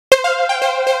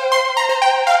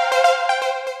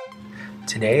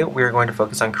Today we're going to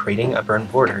focus on creating a burn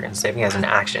border and saving as an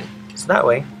action, so that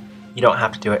way you don't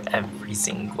have to do it every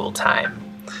single time.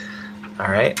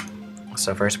 Alright,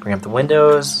 so first bring up the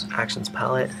Windows, Actions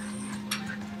palette.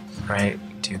 Alright,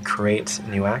 to create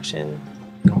new action,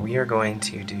 we're going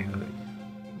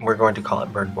to call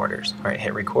it burn borders. Alright,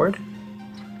 hit record.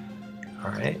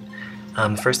 Alright,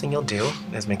 the first thing you'll do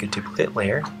is make a duplicate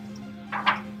layer.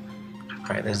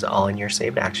 Alright, this is all in your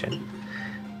saved action.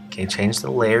 Okay, change the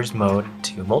layers mode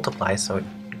to multiply so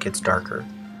it gets darker.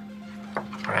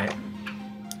 Alright,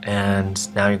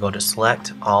 and now you go to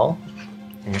select all,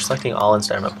 and you're selecting all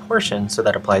instead of a portion, so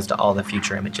that applies to all the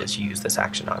future images you use this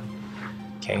action on.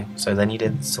 Okay, so then you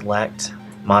did select,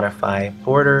 modify,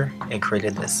 border. It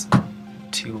created this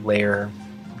 2-layer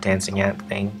dancing ant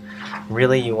thing.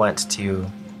 Really you want to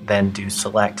then do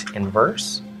select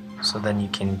inverse, so then you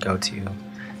can go to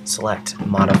select,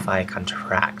 modify,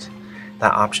 contract.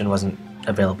 That option wasn't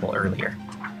available earlier.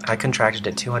 I contracted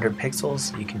it 200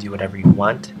 pixels. You can do whatever you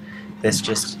want. This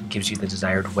just gives you the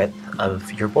desired width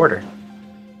of your border.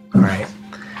 Alright,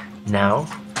 now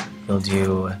you'll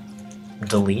do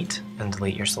delete and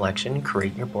delete your selection,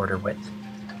 create your border width.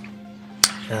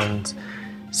 And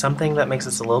something that makes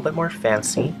this a little bit more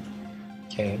fancy,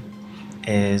 okay,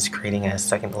 is creating a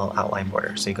second little outline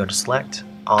border. So you go to select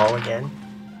all again,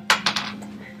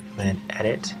 then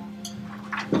edit.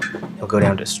 You'll go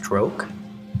down to stroke.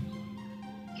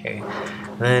 Okay,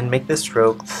 then make this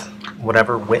stroke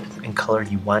whatever width and color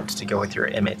you want to go with your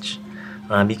image.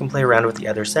 You can play around with the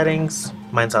other settings.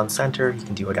 Mine's on center. You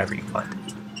can do whatever you want.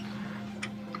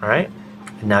 Alright,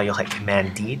 and now you'll hit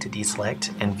Command D to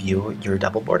deselect and view your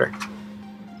double border.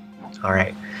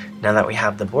 Alright, now that we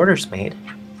have the borders made,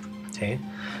 okay,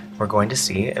 we're going to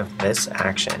see if this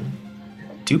action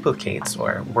duplicates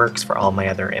or works for all my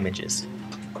other images.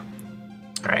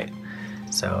 Alright,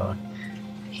 so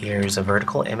here's a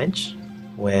vertical image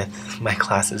with my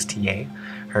class's TA.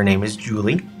 Her name is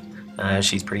Julie.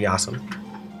 She's pretty awesome.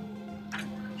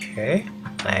 Okay,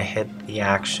 I hit the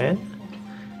action.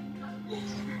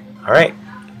 Alright,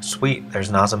 sweet, there's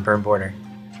an awesome burn border.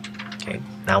 Okay,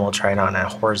 now we'll try it on a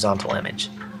horizontal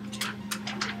image.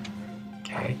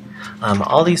 Okay,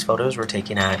 all these photos were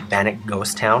taken at Bannock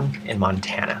Ghost Town in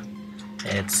Montana.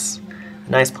 It's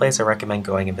a nice place. I recommend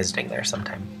going and visiting there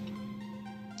sometime.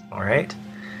 Alright,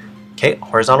 okay,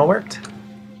 horizontal worked.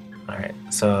 Alright,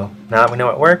 so now that we know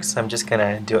it works, I'm just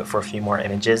gonna do it for a few more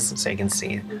images so you can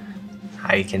see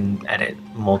how you can edit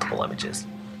multiple images.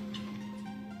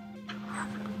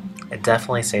 It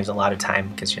definitely saves a lot of time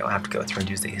because you don't have to go through and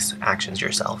do these actions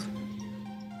yourself.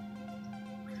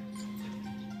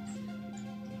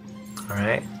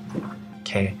 Alright,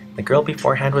 okay, the girl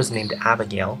beforehand was named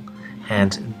Abigail,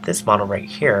 and this model right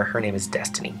here, her name is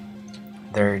Destiny.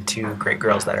 They're two great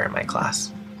girls that are in my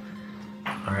class.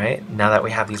 Alright, now that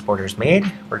we have these borders made,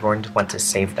 we're going to want to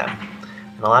save them.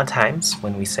 And a lot of times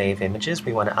when we save images,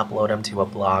 we want to upload them to a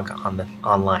blog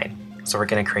online. So we're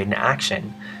going to create an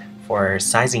action for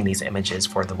sizing these images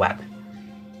for the web.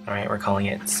 Alright, we're calling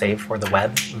it Save for the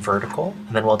Web Vertical,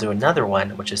 and then we'll do another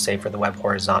one which is Save for the Web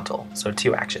Horizontal, so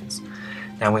 2 actions.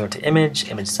 Now we go to Image,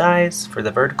 Image Size. For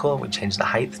the vertical, we change the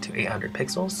height to 800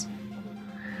 pixels.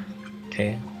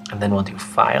 Okay, and then we'll do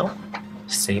File,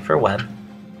 Save for Web.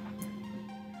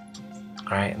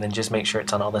 Alright, and then just make sure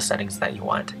it's on all the settings that you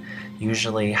want.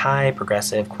 Usually high,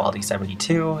 progressive, quality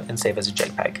 72, and save as a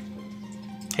JPEG.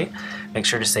 Okay, make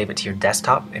sure to save it to your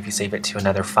desktop. If you save it to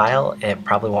another file, it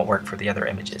probably won't work for the other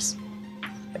images.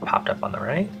 It popped up on the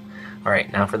right.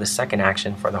 Alright, now for the second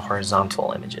action for the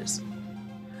horizontal images.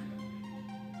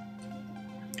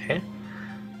 Okay.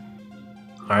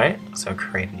 Alright, so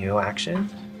create a new action.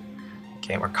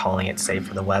 Okay, we're calling it Save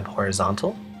for the Web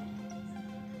Horizontal.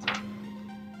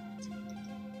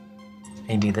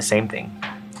 And do the same thing.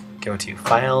 Go to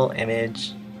File,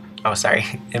 Image,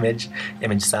 Image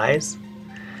Size.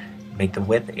 Make the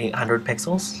width 800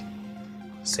 pixels.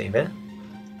 Save it.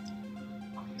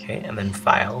 Okay, and then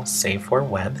File, Save for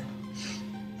Web.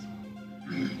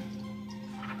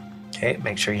 Okay,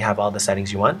 make sure you have all the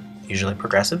settings you want. Usually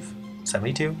progressive,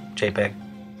 72, JPEG.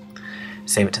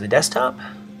 Save it to the desktop,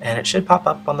 and it should pop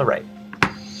up on the right.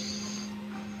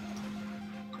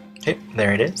 Okay,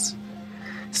 there it is.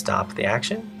 Stop the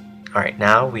action. Alright,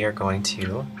 now we are going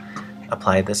to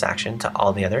apply this action to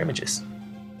all the other images.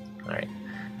 Alright,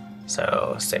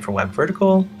 so Save for Web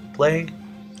Vertical, play.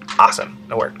 Awesome,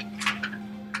 it worked.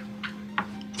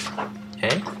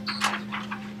 Okay,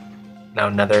 now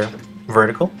another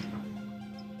vertical.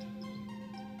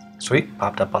 Sweet,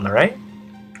 popped up on the right.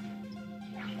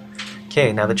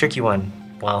 Okay, now the tricky one.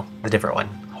 Well, the different one.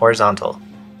 Horizontal.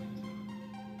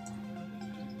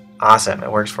 Awesome,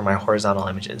 it works for my horizontal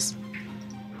images.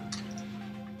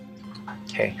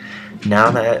 Okay,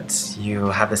 now that you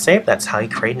have the save, that's how you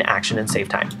create an action and save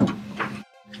time.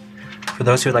 For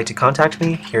those who would like to contact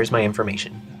me, here's my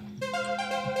information.